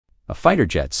a fighter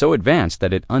jet so advanced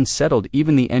that it unsettled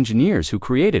even the engineers who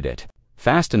created it,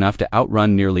 fast enough to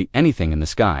outrun nearly anything in the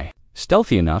sky,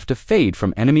 stealthy enough to fade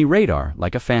from enemy radar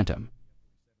like a phantom.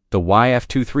 The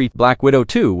YF-23 Black Widow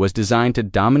II was designed to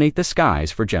dominate the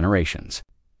skies for generations.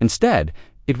 Instead,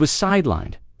 it was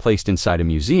sidelined, placed inside a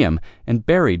museum, and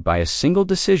buried by a single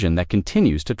decision that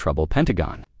continues to trouble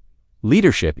Pentagon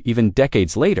leadership even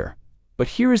decades later. But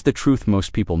here is the truth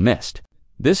most people missed.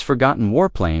 This forgotten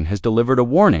warplane has delivered a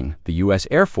warning the U.S.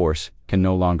 Air Force can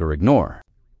no longer ignore.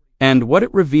 And what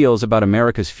it reveals about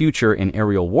America's future in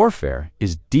aerial warfare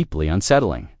is deeply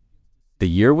unsettling. The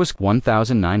year was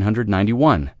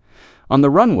 1991. On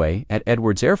the runway at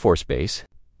Edwards Air Force Base,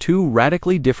 two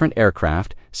radically different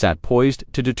aircraft sat poised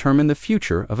to determine the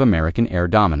future of American air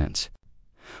dominance.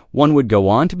 One would go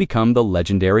on to become the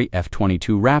legendary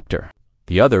F-22 Raptor.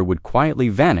 The other would quietly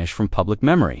vanish from public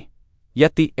memory.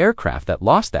 Yet the aircraft that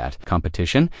lost that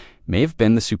competition may have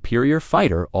been the superior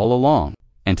fighter all along.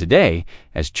 And today,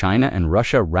 as China and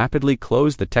Russia rapidly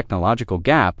close the technological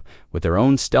gap with their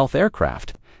own stealth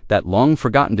aircraft, that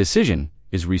long-forgotten decision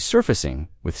is resurfacing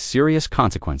with serious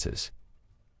consequences.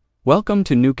 Welcome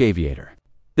to Nuke Aviator.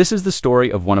 This is the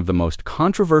story of one of the most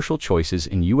controversial choices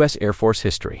in U.S. Air Force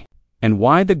history, and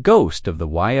why the ghost of the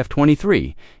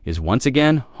YF-23 is once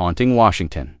again haunting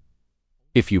Washington.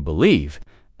 If you believe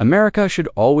America should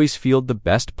always field the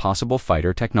best possible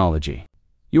fighter technology,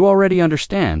 you already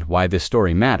understand why this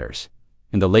story matters.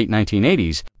 In the late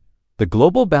 1980s, the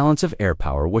global balance of air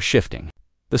power was shifting.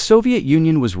 The Soviet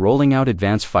Union was rolling out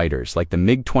advanced fighters like the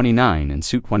MiG-29 and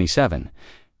Su-27.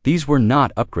 These were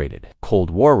not upgraded Cold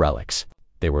War relics.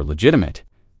 They were legitimate,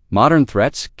 modern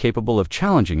threats capable of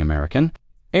challenging American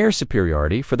air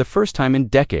superiority for the first time in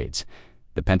decades.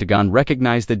 The Pentagon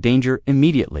recognized the danger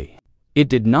immediately. It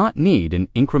did not need an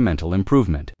incremental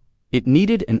improvement. It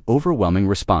needed an overwhelming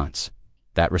response.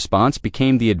 That response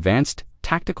became the Advanced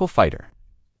Tactical Fighter.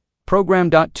 Program.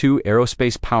 Two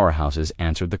aerospace powerhouses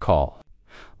answered the call.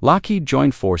 Lockheed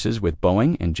joined forces with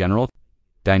Boeing and General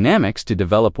Dynamics to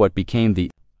develop what became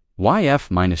the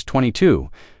YF-22.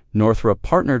 Northrop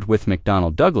partnered with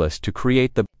McDonnell Douglas to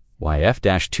create the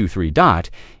YF-23.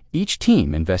 Each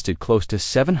team invested close to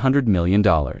 $700 million.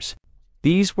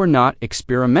 These were not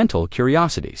experimental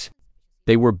curiosities.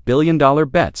 They were billion-dollar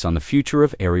bets on the future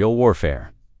of aerial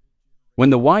warfare. When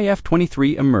the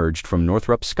YF-23 emerged from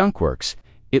Northrop's Skunk Works,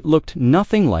 it looked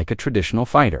nothing like a traditional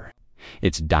fighter.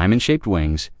 Its diamond-shaped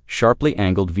wings, sharply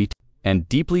angled V and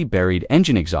deeply buried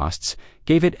engine exhausts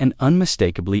gave it an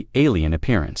unmistakably alien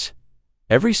appearance.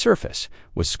 Every surface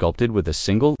was sculpted with a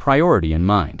single priority in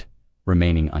mind: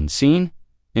 remaining unseen.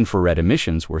 Infrared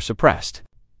emissions were suppressed.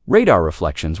 Radar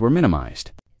reflections were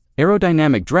minimized.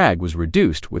 Aerodynamic drag was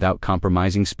reduced without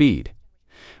compromising speed.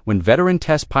 When veteran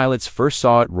test pilots first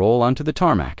saw it roll onto the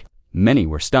tarmac, many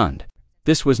were stunned.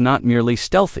 This was not merely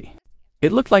stealthy.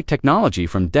 It looked like technology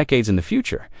from decades in the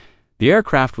future. The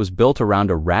aircraft was built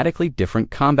around a radically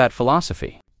different combat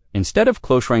philosophy. Instead of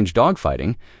close-range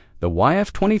dogfighting, the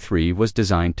YF-23 was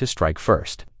designed to strike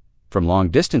first. From long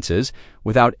distances,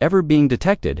 without ever being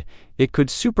detected, it could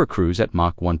supercruise at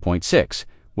Mach 1.6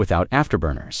 without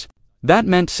afterburners. That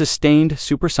meant sustained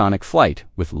supersonic flight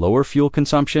with lower fuel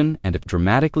consumption and a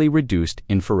dramatically reduced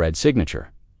infrared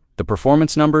signature. The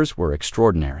performance numbers were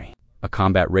extraordinary. A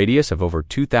combat radius of over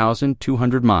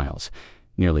 2,200 miles,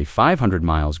 nearly 500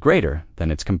 miles greater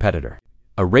than its competitor.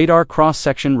 A radar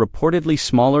cross-section reportedly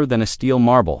smaller than a steel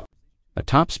marble. A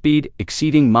top speed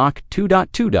exceeding Mach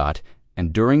 2.2.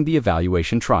 And during the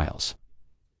evaluation trials,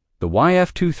 the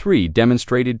YF-23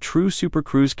 demonstrated true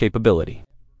supercruise capability.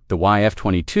 The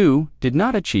YF-22 did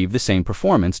not achieve the same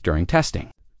performance during testing.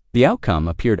 The outcome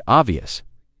appeared obvious.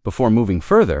 Before moving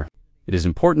further, it is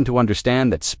important to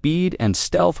understand that speed and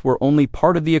stealth were only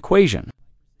part of the equation.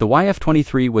 The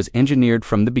YF-23 was engineered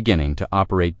from the beginning to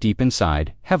operate deep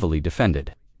inside heavily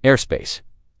defended airspace.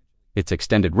 Its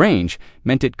extended range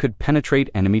meant it could penetrate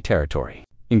enemy territory,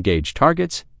 engage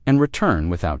targets, and return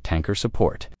without tanker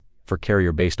support. For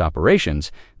carrier-based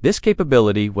operations, this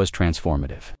capability was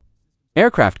transformative.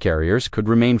 Aircraft carriers could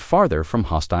remain farther from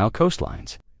hostile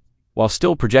coastlines. While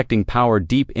still projecting power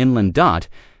deep inland,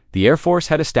 the Air Force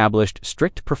had established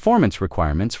strict performance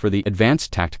requirements for the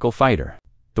Advanced Tactical Fighter.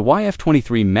 The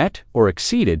YF-23 met or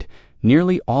exceeded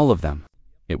nearly all of them.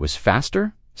 It was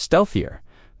faster, stealthier,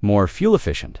 more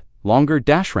fuel-efficient, longer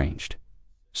dash-ranged.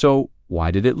 So why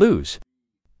did it lose?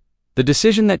 The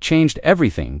decision that changed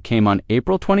everything came on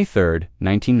April 23,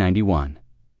 1991.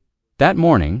 That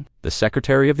morning, the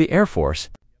Secretary of the Air Force,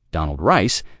 Donald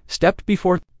Rice, stepped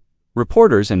before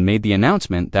reporters and made the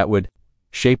announcement that would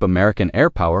shape American air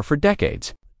power for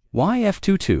decades.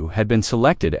 YF-22 had been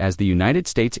selected as the United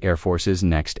States Air Force's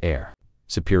next air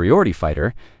superiority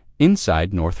fighter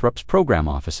inside Northrop's program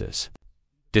offices.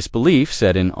 Disbelief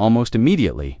set in almost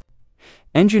immediately.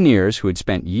 Engineers who had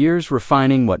spent years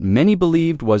refining what many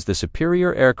believed was the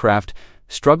superior aircraft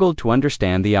struggled to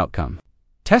understand the outcome.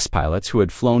 Test pilots who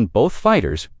had flown both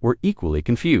fighters were equally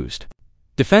confused.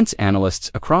 Defense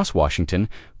analysts across Washington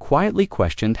quietly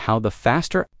questioned how the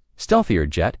faster, stealthier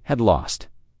jet had lost.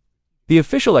 The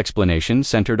official explanation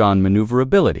centered on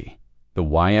maneuverability. The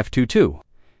YF-22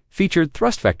 featured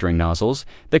thrust vectoring nozzles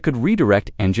that could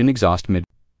redirect engine exhaust mid.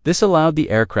 This allowed the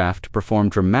aircraft to perform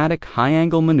dramatic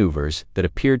high-angle maneuvers that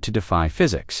appeared to defy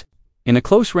physics. In a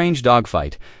close-range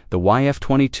dogfight, the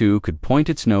YF-22 could point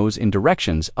its nose in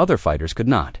directions other fighters could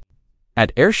not.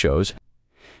 At air shows,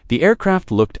 the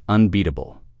aircraft looked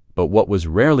unbeatable, but what was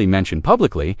rarely mentioned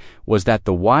publicly was that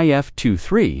the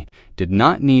YF-23 did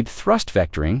not need thrust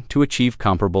vectoring to achieve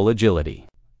comparable agility.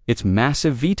 Its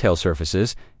massive V-tail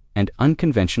surfaces and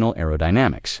unconventional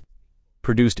aerodynamics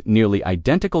produced nearly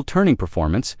identical turning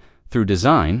performance through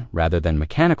design rather than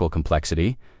mechanical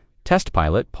complexity. Test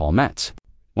pilot Paul Metz,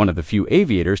 one of the few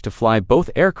aviators to fly both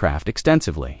aircraft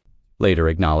extensively, later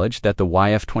acknowledged that the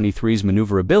YF-23's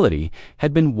maneuverability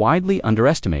had been widely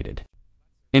underestimated.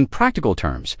 In practical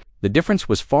terms, the difference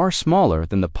was far smaller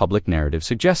than the public narrative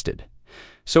suggested.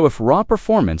 So if raw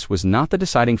performance was not the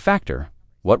deciding factor,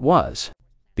 what was?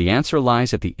 The answer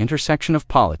lies at the intersection of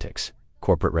politics,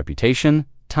 corporate reputation,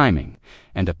 timing,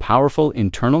 and a powerful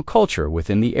internal culture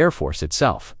within the Air Force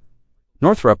itself.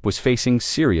 Northrop was facing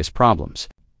serious problems.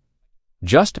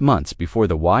 Just months before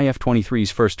the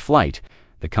YF-23's first flight,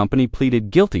 the company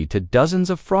pleaded guilty to dozens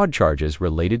of fraud charges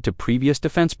related to previous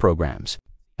defense programs.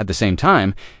 At the same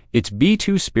time, its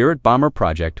B-2 Spirit bomber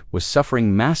project was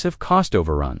suffering massive cost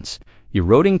overruns,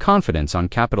 eroding confidence on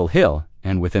Capitol Hill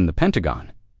and within the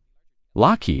Pentagon.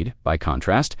 Lockheed, by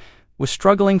contrast, was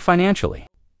struggling financially.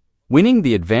 Winning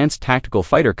the Advanced Tactical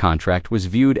Fighter contract was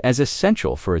viewed as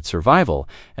essential for its survival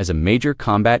as a major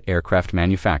combat aircraft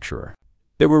manufacturer.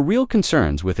 There were real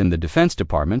concerns within the Defense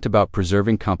Department about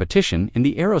preserving competition in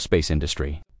the aerospace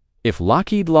industry. If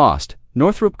Lockheed lost,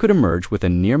 Northrop could emerge with a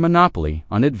near monopoly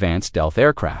on advanced stealth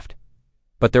aircraft.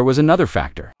 But there was another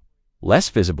factor, less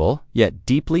visible yet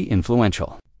deeply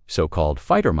influential, so-called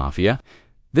fighter mafia.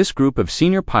 This group of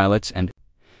senior pilots and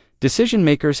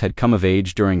decision-makers had come of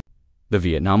age during the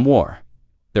Vietnam War.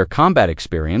 Their combat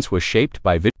experience was shaped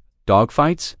by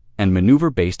dogfights and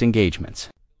maneuver-based engagements.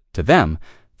 To them,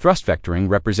 thrust vectoring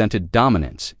represented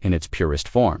dominance in its purest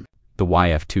form. The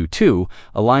YF-22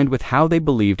 aligned with how they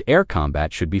believed air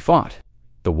combat should be fought.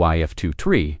 The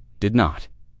YF-23 did not.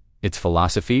 Its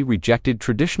philosophy rejected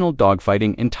traditional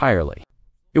dogfighting entirely.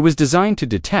 It was designed to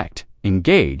detect,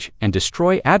 engage, and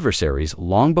destroy adversaries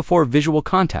long before visual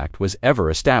contact was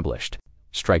ever established.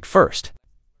 Strike first.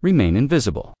 Remain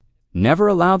invisible. Never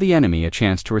allow the enemy a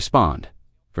chance to respond.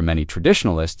 For many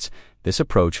traditionalists, this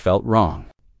approach felt wrong.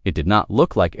 It did not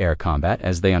look like air combat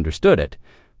as they understood it.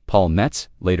 Paul Metz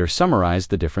later summarized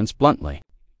the difference bluntly.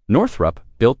 Northrop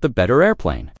built the better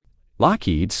airplane.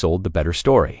 Lockheed sold the better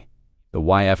story. The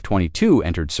YF-22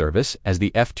 entered service as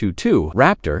the F-22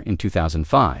 Raptor in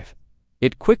 2005.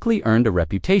 It quickly earned a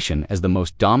reputation as the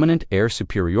most dominant air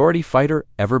superiority fighter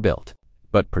ever built.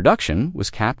 But production was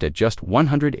capped at just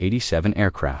 187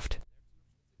 aircraft.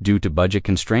 Due to budget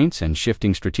constraints and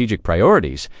shifting strategic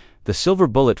priorities, the silver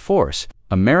bullet force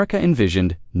America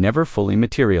envisioned never fully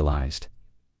materialized.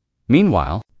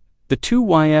 Meanwhile, the two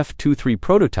YF-23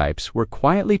 prototypes were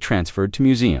quietly transferred to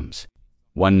museums.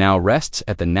 One now rests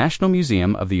at the National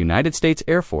Museum of the United States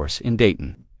Air Force in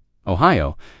Dayton,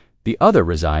 Ohio. The other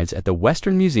resides at the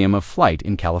Western Museum of Flight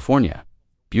in California.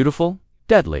 Beautiful,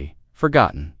 deadly,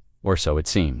 forgotten, or so it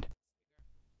seemed.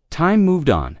 Time moved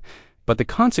on, but the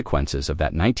consequences of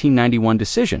that 1991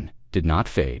 decision did not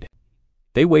fade.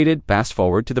 They waited fast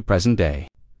forward to the present day.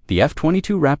 The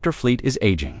F-22 Raptor fleet is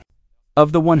aging.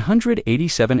 Of the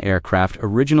 187 aircraft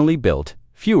originally built,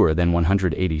 fewer than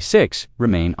 186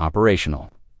 remain operational.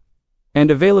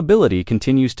 And availability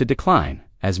continues to decline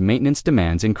as maintenance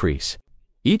demands increase.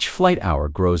 Each flight hour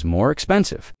grows more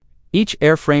expensive. Each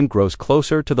airframe grows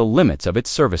closer to the limits of its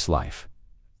service life.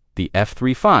 The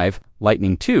F-35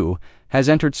 Lightning II has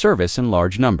entered service in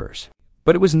large numbers,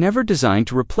 but it was never designed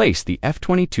to replace the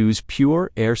F-22's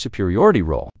pure air superiority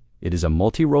role. It is a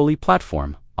multi-role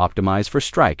platform optimized for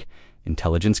strike,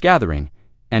 intelligence gathering,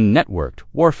 and networked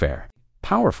warfare.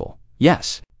 Powerful,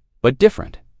 yes, but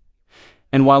different.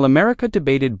 And while America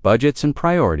debated budgets and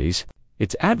priorities,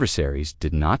 its adversaries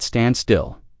did not stand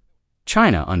still.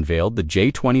 China unveiled the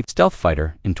J-20 stealth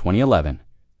fighter in 2011.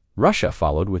 Russia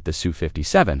followed with the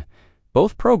Su-57.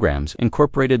 Both programs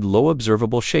incorporated low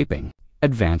observable shaping,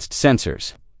 advanced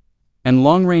sensors, and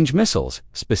long-range missiles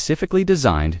specifically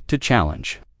designed to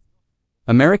challenge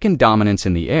American dominance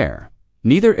in the air.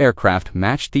 Neither aircraft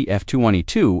matched the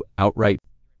F-22 outright,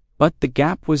 but the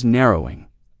gap was narrowing.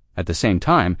 At the same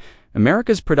time,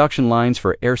 America's production lines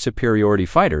for air superiority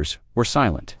fighters were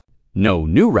silent. No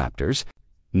new Raptors,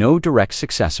 no direct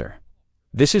successor.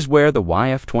 This is where the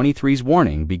YF-23's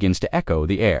warning begins to echo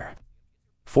the air.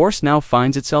 Force now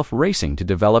finds itself racing to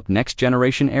develop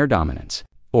next-generation air dominance,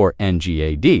 or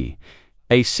NGAD,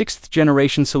 a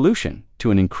sixth-generation solution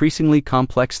to an increasingly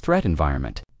complex threat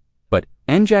environment. But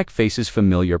NGAD faces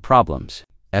familiar problems: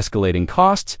 escalating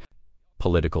costs,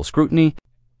 political scrutiny,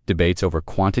 debates over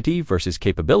quantity versus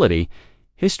capability.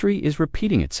 History is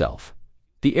repeating itself.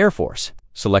 The Air Force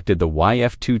selected the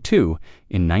YF-22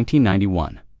 in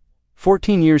 1991.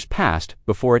 14 years passed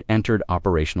before it entered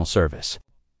operational service.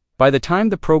 By the time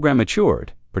the program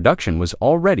matured, production was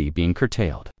already being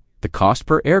curtailed. The cost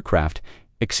per aircraft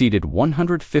exceeded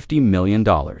 $150 million.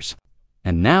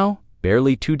 And now,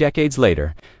 barely 2 decades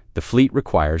later, the fleet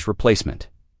requires replacement.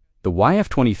 The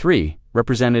YF-23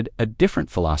 represented a different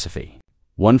philosophy,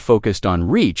 one focused on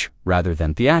reach rather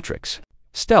than theatrics,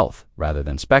 stealth rather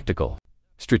than spectacle,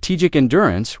 strategic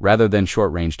endurance rather than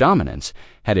short-range dominance.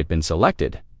 Had it been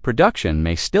selected, production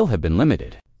may still have been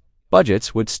limited.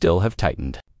 Budgets would still have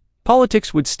tightened.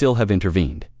 Politics would still have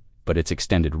intervened, but its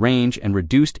extended range and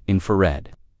reduced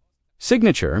infrared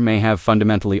signature may have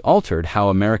fundamentally altered how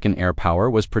American air power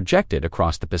was projected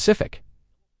across the Pacific.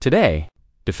 Today,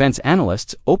 defense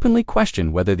analysts openly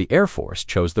question whether the Air Force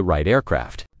chose the right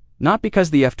aircraft, not because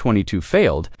the F-22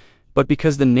 failed, but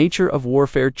because the nature of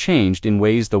warfare changed in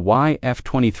ways the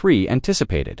YF-23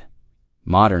 anticipated.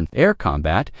 Modern air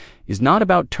combat is not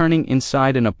about turning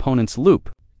inside an opponent's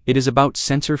loop. It is about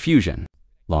sensor fusion,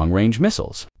 long-range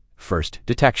missiles, first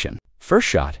detection, first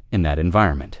shot in that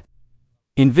environment.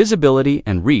 Invisibility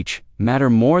and reach matter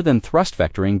more than thrust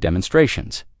vectoring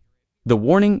demonstrations. The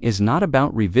warning is not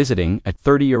about revisiting a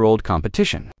 30-year-old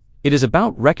competition. It is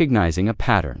about recognizing a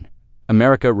pattern.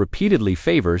 America repeatedly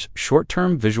favors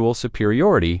short-term visual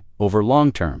superiority over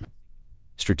long-term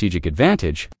strategic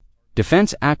advantage.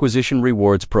 Defense acquisition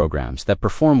rewards programs that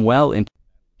perform well in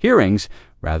hearings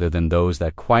rather than those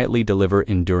that quietly deliver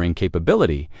enduring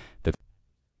capability. The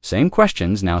same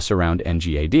questions now surround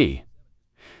NGAD.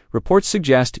 Reports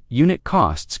suggest unit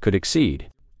costs could exceed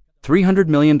 $300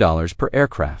 million per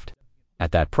aircraft.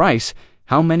 At that price,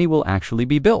 how many will actually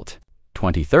be built?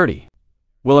 2030.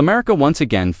 Will America once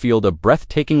again field a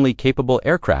breathtakingly capable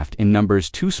aircraft in numbers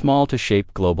too small to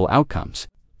shape global outcomes?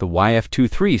 The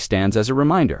YF-23 stands as a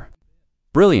reminder.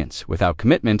 Brilliance without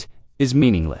commitment is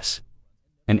meaningless.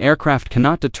 An aircraft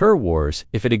cannot deter wars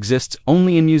if it exists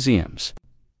only in museums.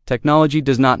 Technology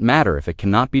does not matter if it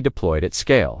cannot be deployed at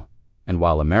scale. And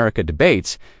while America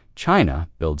debates, China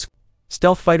builds.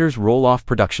 Stealth fighters roll off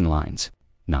production lines.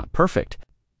 Not perfect,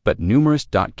 but numerous.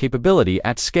 Capability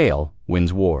at scale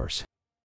wins wars.